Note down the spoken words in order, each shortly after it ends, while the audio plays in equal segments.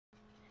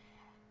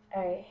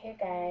Alright, hey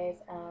guys,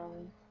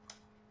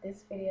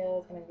 this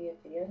video is going to be a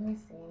video of me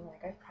singing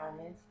like I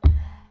promised.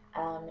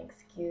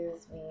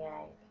 Excuse me,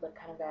 I look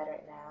kind of bad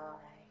right now.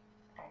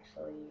 I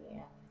actually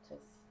am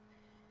just,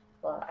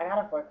 well, I got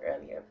off work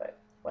earlier, but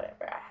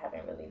whatever, I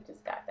haven't really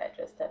just got that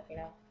dressed up.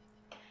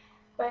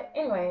 But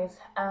anyways,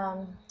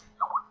 I'm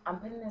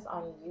putting this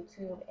on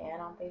YouTube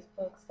and on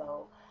Facebook,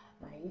 so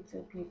my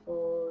YouTube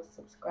people,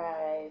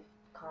 subscribe,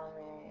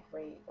 comment,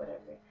 rate,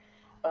 whatever.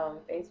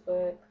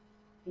 Facebook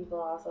people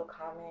also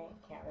comment,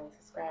 can't really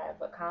subscribe,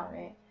 but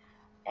comment.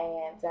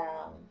 And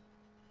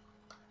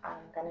I'm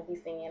gonna be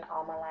singing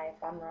All My Life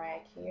by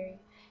Mariah Carey,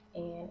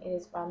 and it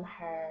is from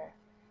her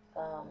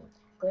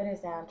Glitter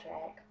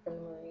soundtrack from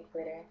the movie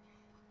Glitter.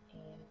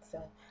 And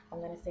so I'm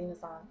gonna sing the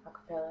song a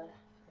cappella.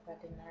 If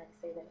I didn't already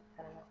say that,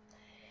 I don't know.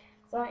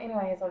 So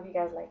anyways, hope you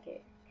guys like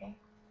it. Okay.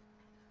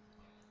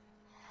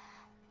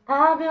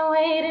 I've been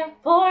waiting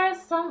for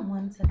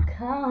someone to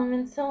come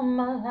into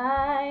my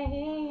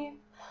life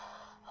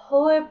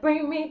who would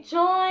bring me joy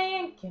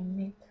and give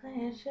me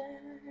pleasure.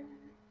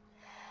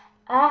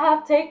 I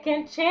have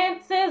taken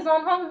chances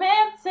on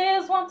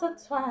romances once or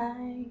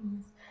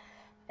twice,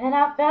 and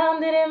I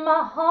found it in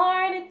my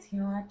heart, it's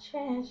you I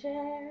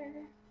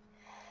treasure.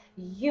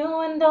 You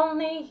and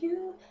only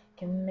you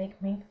can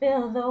make me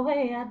feel the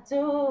way I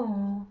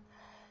do.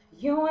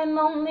 You and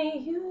only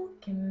you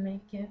can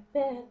make it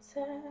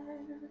better.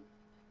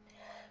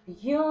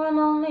 You and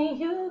only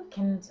you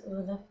can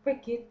do the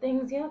freaky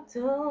things you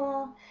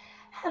do.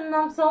 And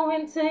I'm so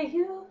into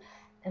you,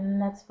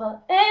 and that's forever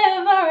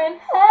and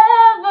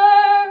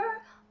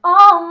ever.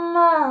 All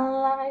my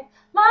life,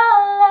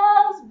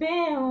 my love's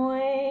been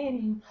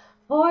waiting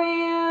for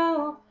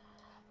you,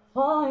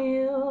 for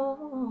you.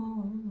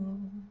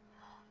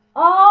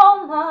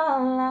 All my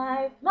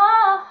life,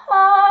 my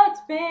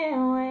heart's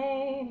been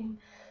waiting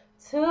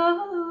to.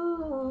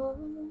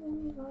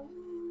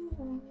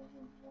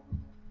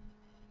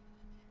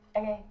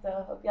 Okay,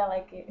 so hope y'all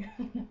like it.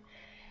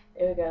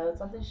 There we go.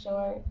 Something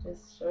short,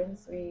 just short and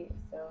sweet.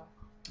 So,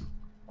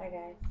 bye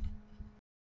guys.